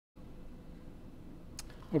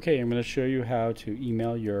Okay, I'm going to show you how to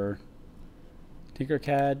email your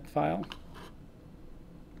Tinkercad file.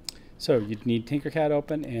 So you'd need Tinkercad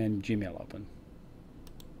open and Gmail open.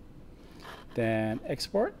 Then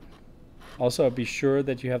export. Also be sure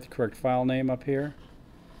that you have the correct file name up here.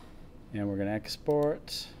 And we're going to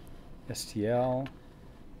export STL.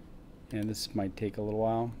 And this might take a little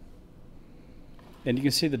while. And you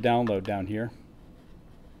can see the download down here.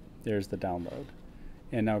 There's the download.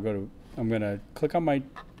 And now I'm going to click on my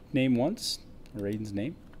name once, or Aiden's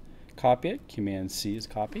name. Copy it. Command C is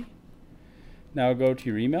copy. Now go to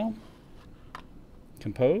your email.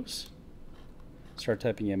 Compose. Start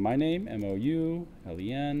typing in my name,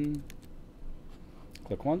 M-O-U-L-E-N.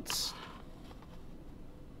 Click once.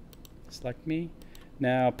 Select me.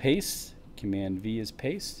 Now paste. Command V is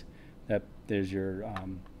paste. There's your.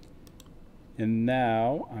 And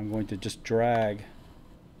now I'm going to just drag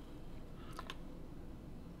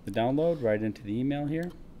the download right into the email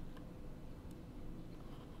here.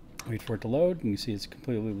 Wait for it to load. You can see it's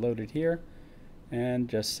completely loaded here, and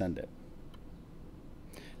just send it.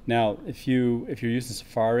 Now, if you're using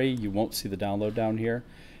Safari, you won't see the download down here,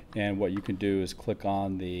 and what you can do is click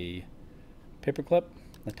on the paperclip,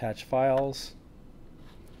 attach files,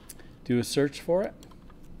 do a search for it,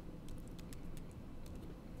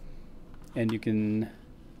 and you can.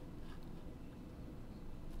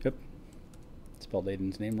 Yep, spelled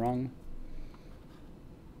Aiden's name wrong,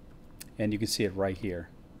 and you can see it right here.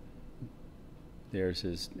 There's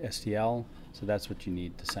his STL, so that's what you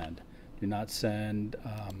need to send. Do not send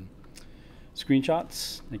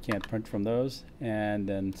screenshots. I can't print from those. And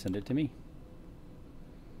then send it to me.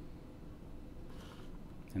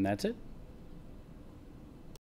 And that's it.